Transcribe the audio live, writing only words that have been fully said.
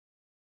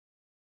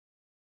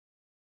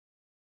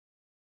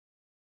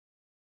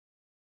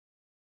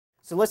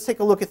So let's take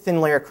a look at thin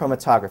layer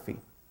chromatography.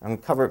 I'm going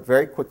to cover it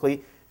very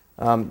quickly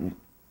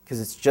because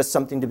it's just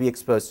something to be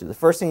exposed to. The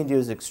first thing you do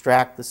is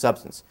extract the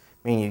substance,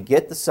 meaning you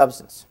get the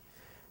substance.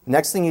 The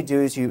next thing you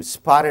do is you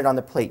spot it on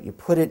the plate. You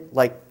put it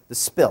like the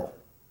spill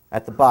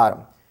at the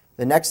bottom.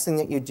 The next thing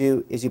that you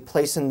do is you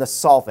place in the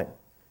solvent,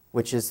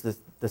 which is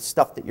the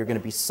stuff that you're going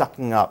to be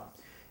sucking up.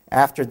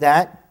 After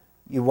that,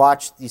 you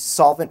watch the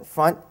solvent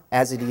front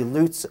as it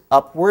elutes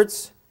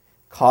upwards,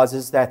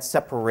 causes that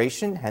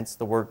separation, hence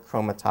the word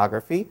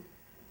chromatography.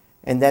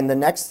 And then the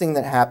next thing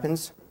that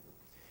happens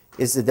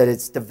is that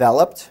it's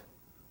developed,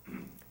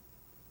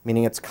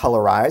 meaning it's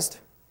colorized.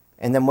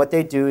 And then what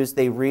they do is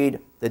they read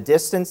the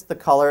distance, the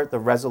color, the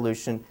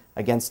resolution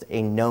against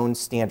a known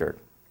standard.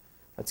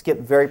 Let's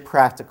get very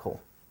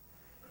practical.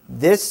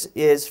 This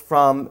is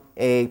from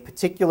a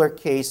particular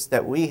case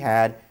that we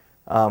had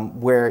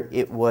where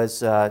it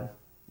was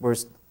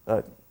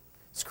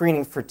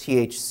screening for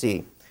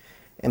THC.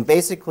 And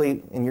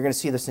basically, and you're going to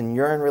see this in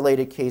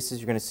urine-related cases,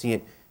 you're going to see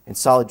it in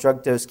solid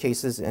drug dose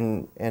cases,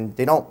 and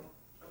they don't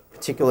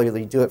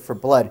particularly do it for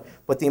blood.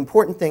 But the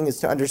important thing is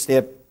to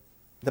understand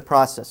the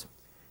process.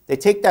 They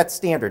take that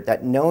standard,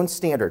 that known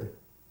standard,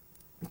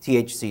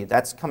 THC,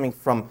 that's coming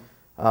from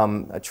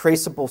a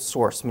traceable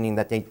source, meaning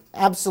that they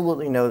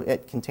absolutely know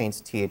it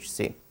contains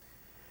THC.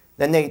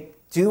 Then they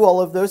do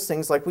all of those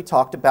things like we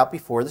talked about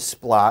before, the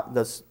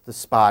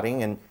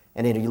spotting, and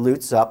it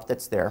elutes up,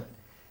 that's there.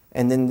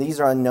 And then these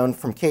are unknown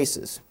from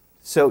cases.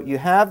 So you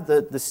have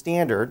the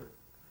standard,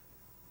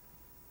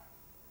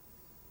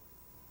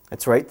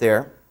 it's right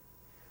there.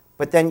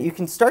 But then you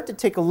can start to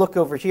take a look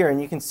over here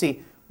and you can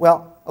see,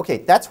 well, okay,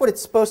 that's what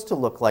it's supposed to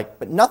look like,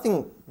 but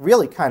nothing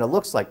really kind of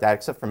looks like that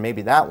except for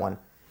maybe that one.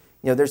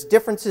 You know, there's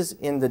differences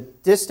in the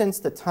distance,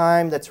 the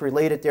time that's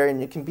related there,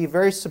 and it can be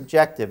very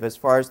subjective as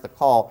far as the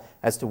call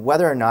as to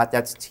whether or not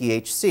that's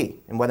THC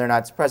and whether or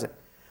not it's present.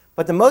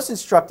 But the most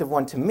instructive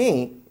one to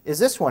me is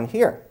this one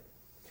here.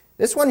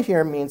 This one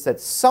here means that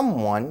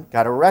someone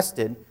got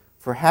arrested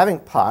for having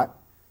pot,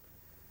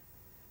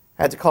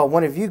 had to call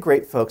one of you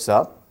great folks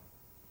up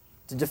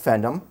to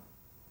defend them.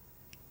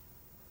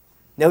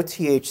 No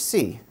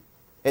THC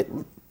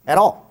at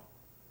all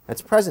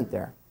that's present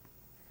there.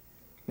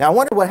 Now, I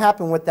wonder what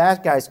happened with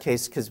that guy's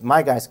case, because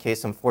my guy's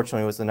case,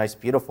 unfortunately, was the nice,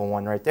 beautiful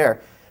one right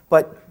there.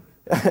 But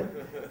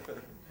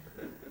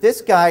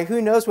this guy,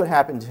 who knows what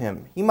happened to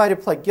him? He might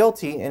have pled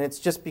guilty, and it's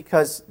just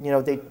because, you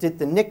know, they did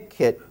the NIC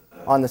kit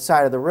on the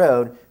side of the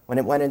road. When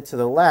it went into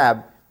the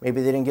lab,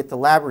 maybe they didn't get the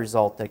lab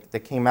result that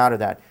came out of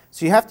that.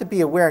 So you have to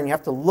be aware, and you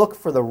have to look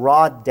for the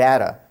raw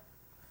data.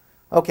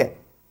 Okay,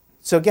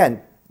 so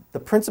again, the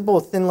principle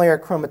of thin layer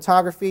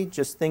chromatography,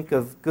 just think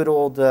of good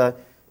old the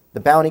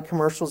Bounty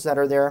commercials that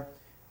are there.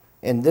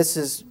 And this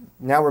is,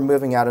 now we're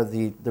moving out of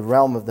the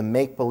realm of the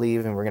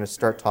make-believe, and we're going to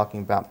start talking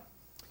about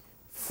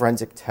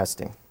forensic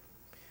testing.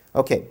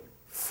 Okay,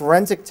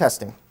 forensic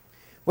testing.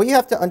 What you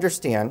have to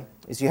understand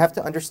is you have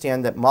to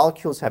understand that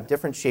molecules have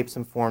different shapes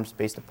and forms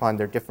based upon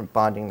their different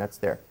bonding that's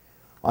there.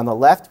 On the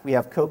left, we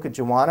have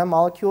coca-guana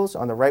molecules.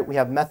 On the right, we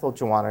have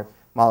methyl-guana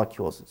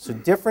molecules. So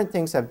different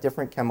things have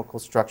different chemical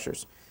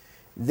structures.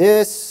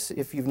 This,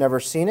 if you've never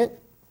seen it,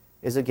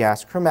 is a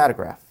gas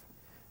chromatograph.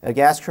 A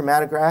gas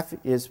chromatograph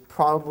is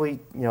probably,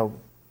 you know,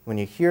 when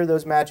you hear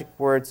those magic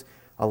words,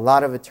 a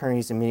lot of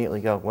attorneys immediately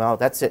go, well,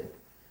 that's it.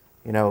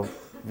 You know,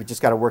 we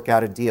just got to work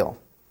out a deal.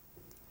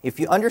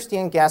 If you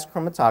understand gas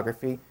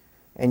chromatography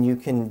and you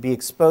can be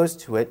exposed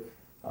to it,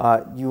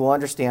 you will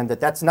understand that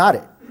that's not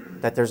it,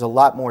 that there's a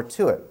lot more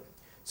to it.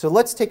 So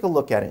let's take a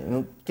look at it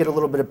and get a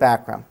little bit of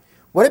background.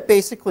 What it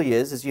basically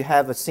is you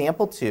have a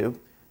sample tube,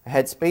 a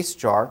headspace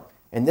jar,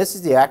 and this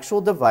is the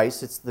actual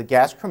device. It's the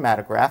gas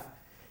chromatograph.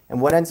 And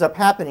what ends up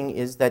happening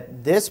is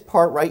that this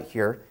part right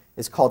here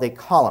is called a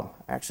column.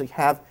 I actually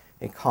have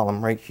a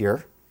column right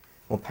here.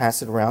 We'll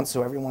pass it around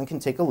so everyone can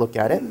take a look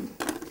at it.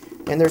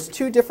 And there's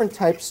two different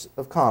types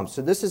of columns.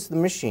 So this is the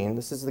machine.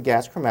 This is the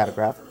gas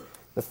chromatograph.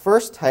 The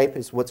first type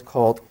is what's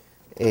called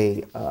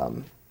a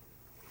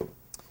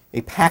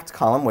packed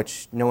column,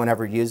 which no one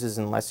ever uses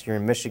unless you're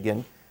in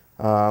Michigan,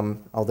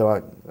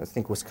 although I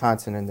think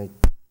Wisconsin. And the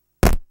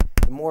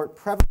more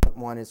prevalent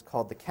one is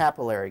called the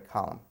capillary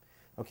column.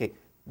 Okay.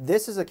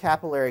 This is a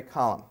capillary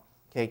column.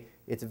 Okay,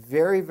 it's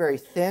very, very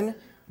thin.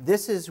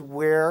 This is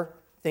where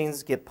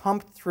things get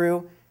pumped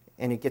through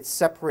and it gets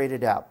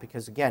separated out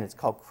because, again, it's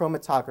called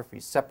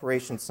chromatography,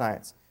 separation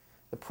science.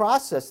 The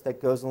process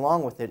that goes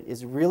along with it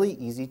is really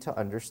easy to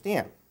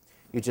understand.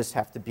 You just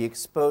have to be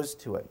exposed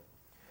to it.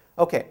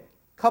 Okay,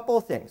 couple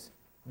of things.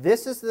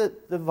 This is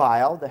the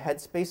vial, the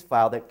headspace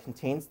vial that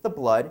contains the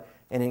blood,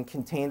 and it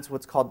contains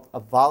what's called a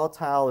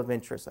volatile of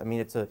interest. I mean,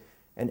 it's an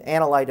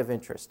analyte of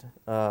interest,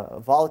 a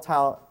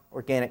volatile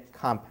organic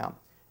compound,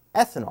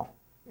 ethanol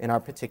in our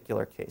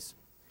particular case.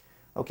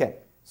 Okay,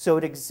 so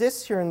it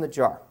exists here in the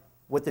jar.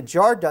 What the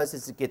jar does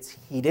is it gets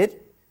heated.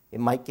 It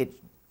might get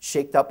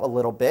shaked up a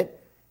little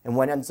bit, and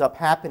what ends up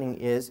happening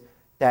is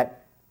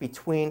that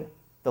between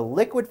the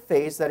liquid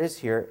phase that is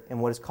here and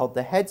what is called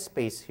the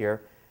headspace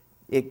here,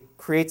 it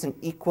creates an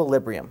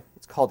equilibrium.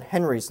 It's called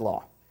Henry's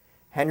law.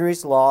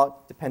 Henry's law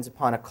depends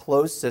upon a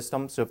closed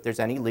system, so if there's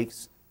any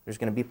leaks, there's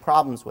going to be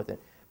problems with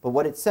it. But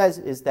what it says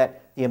is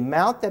that the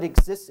amount that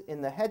exists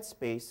in the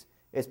headspace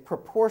is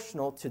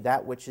proportional to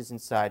that which is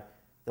inside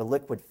the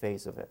liquid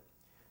phase of it.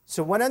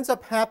 So what ends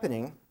up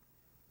happening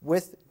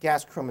with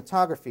gas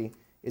chromatography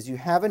is you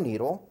have a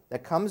needle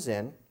that comes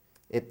in,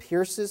 it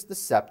pierces the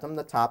septum,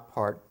 the top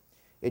part,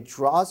 it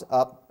draws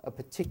up a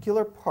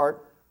particular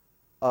part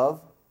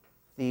of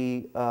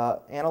the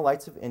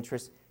analytes of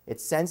interest, it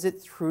sends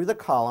it through the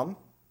column,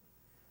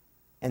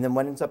 and then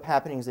what ends up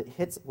happening is it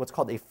hits what's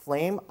called a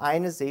flame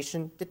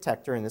ionization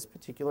detector in this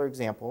particular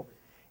example,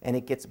 and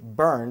it gets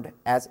burned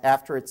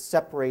after it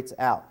separates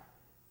out.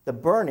 The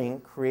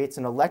burning creates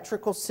an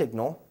electrical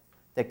signal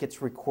that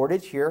gets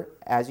recorded here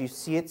as you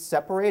see it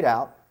separate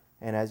out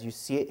and as you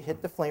see it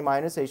hit the flame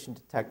ionization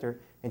detector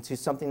into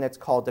something that's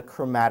called a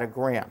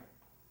chromatogram.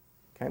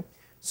 Okay?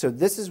 So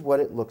this is what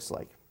it looks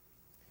like.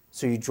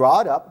 So you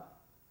draw it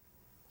up,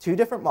 two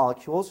different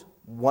molecules,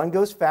 one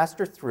goes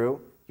faster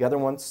through, the other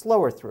one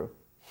slower through,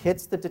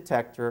 hits the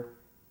detector,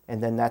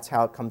 and then that's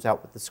how it comes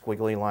out with the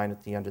squiggly line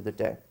at the end of the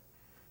day.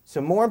 So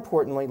more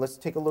importantly, let's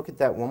take a look at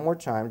that one more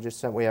time, just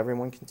so that way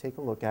everyone can take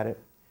a look at it.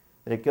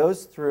 That it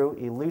goes through,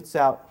 elutes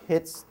out,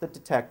 hits the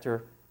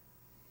detector,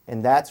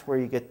 and that's where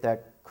you get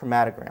that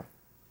chromatogram.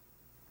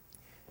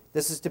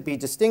 This is to be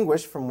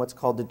distinguished from what's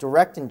called a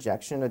direct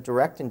injection. A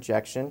direct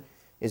injection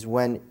is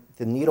when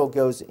the needle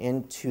goes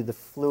into the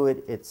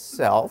fluid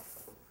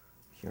itself,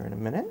 here in a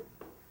minute,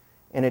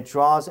 and it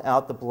draws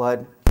out the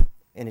blood,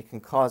 and it can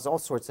cause all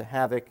sorts of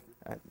havoc.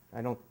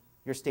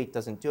 Your state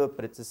doesn't do it,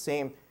 but it's the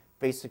same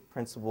basic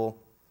principle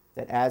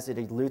that as it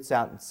elutes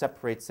out and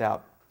separates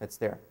out, that's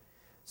there.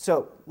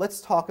 So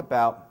let's talk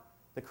about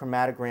the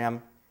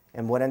chromatogram,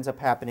 and what ends up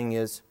happening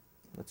is,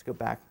 let's go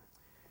back.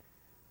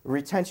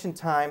 Retention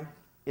time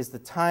is the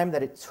time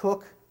that it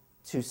took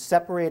to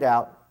separate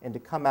out and to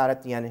come out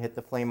at the end and hit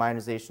the flame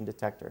ionization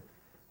detector.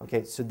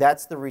 Okay, so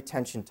that's the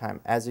retention time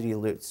as it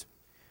elutes.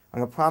 I'm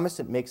going to promise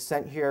it makes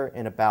sense here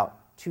in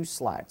about 2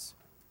 slides.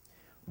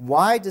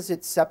 Why does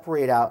it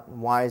separate out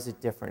and why is it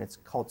different? It's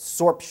called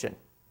sorption.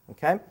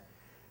 Okay?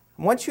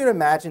 I want you to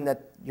imagine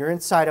that you're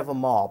inside of a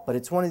mall, but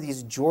it's one of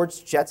these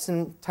George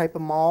Jetson type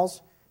of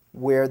malls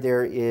where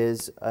there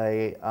is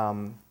a,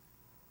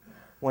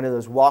 one of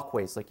those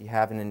walkways like you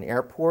have in an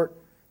airport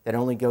that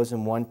only goes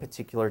in one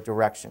particular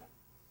direction.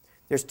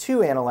 There's 2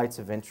 analytes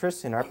of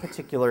interest in our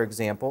particular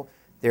example.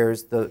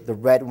 There's the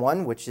red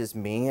one, which is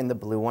me, and the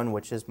blue one,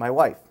 which is my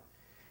wife.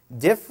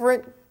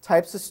 Different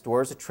types of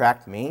stores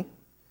attract me.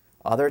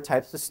 Other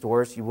types of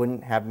stores you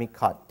wouldn't have me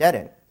caught dead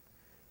in.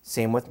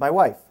 Same with my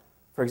wife.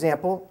 For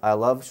example, I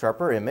love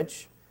Sharper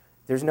Image.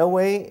 There's no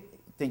way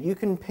that you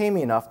can pay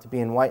me enough to be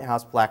in White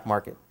House Black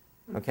Market.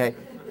 Okay?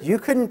 You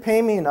couldn't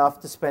pay me enough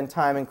to spend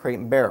time in Crate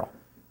and Barrel.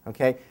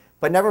 Okay?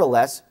 But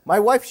nevertheless, my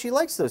wife, she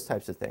likes those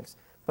types of things.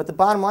 But the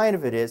bottom line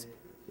of it is,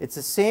 it's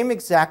the same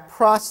exact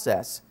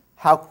process.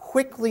 How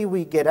quickly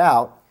we get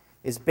out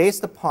is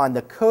based upon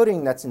the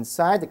coating that's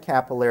inside the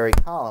capillary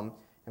column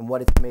and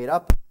what it's made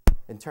up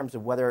in terms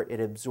of whether it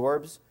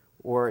absorbs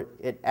or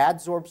it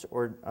adsorbs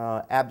or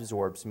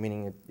absorbs,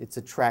 meaning it's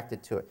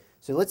attracted to it.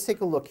 So let's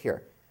take a look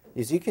here.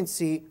 As you can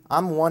see,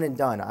 I'm one and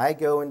done. I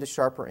go into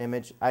Sharper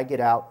Image, I get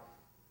out,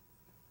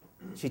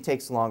 she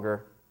takes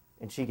longer,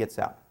 and she gets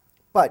out.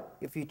 But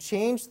if you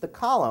change the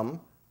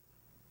column,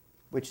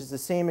 which is the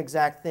same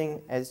exact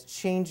thing as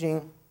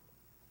changing,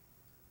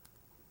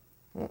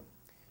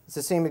 it's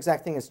the same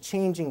exact thing as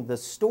changing the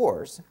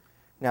stores.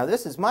 Now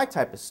this is my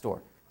type of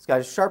store. It's got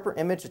a Sharper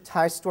Image, a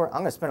tie store. I'm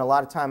going to spend a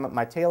lot of time at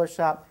my tailor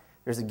shop.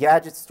 There's a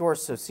gadget store,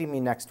 so see me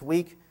next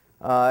week.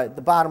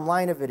 The bottom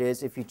line of it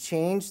is if you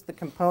change the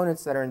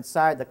components that are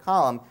inside the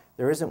column,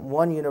 there isn't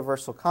one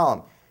universal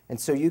column. And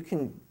so you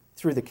can,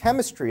 through the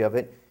chemistry of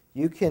it,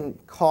 you can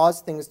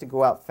cause things to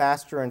go out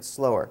faster and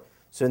slower.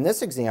 So in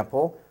this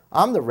example,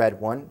 I'm the red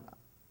one.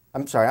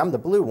 I'm sorry, I'm the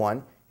blue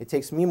one. It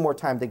takes me more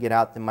time to get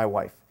out than my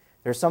wife.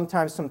 There's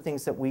sometimes some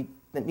things that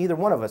neither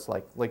one of us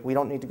like we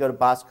don't need to go to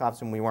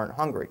Boscov's and we weren't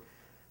hungry.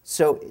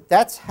 So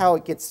that's how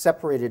it gets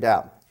separated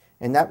out.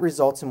 And that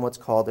results in what's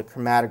called a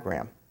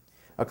chromatogram.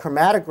 A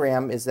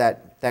chromatogram is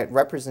that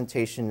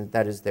representation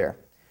that is there.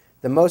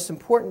 The most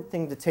important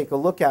thing to take a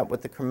look at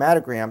with the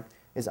chromatogram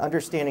is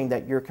understanding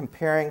that you're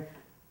comparing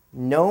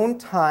known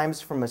times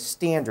from a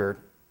standard,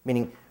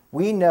 meaning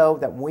we know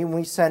that when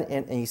we send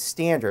in a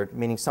standard,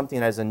 meaning something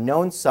that is a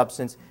known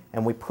substance,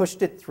 and we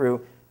pushed it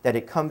through, that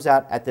it comes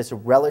out at this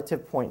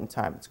relative point in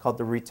time. It's called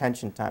the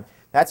retention time.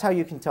 That's how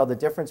you can tell the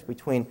difference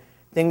between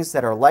things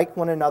that are like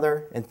one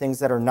another and things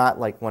that are not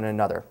like one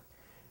another.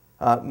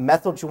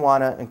 Methyl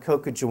juana and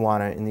coca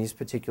juana in these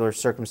particular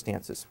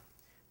circumstances.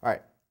 All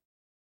right.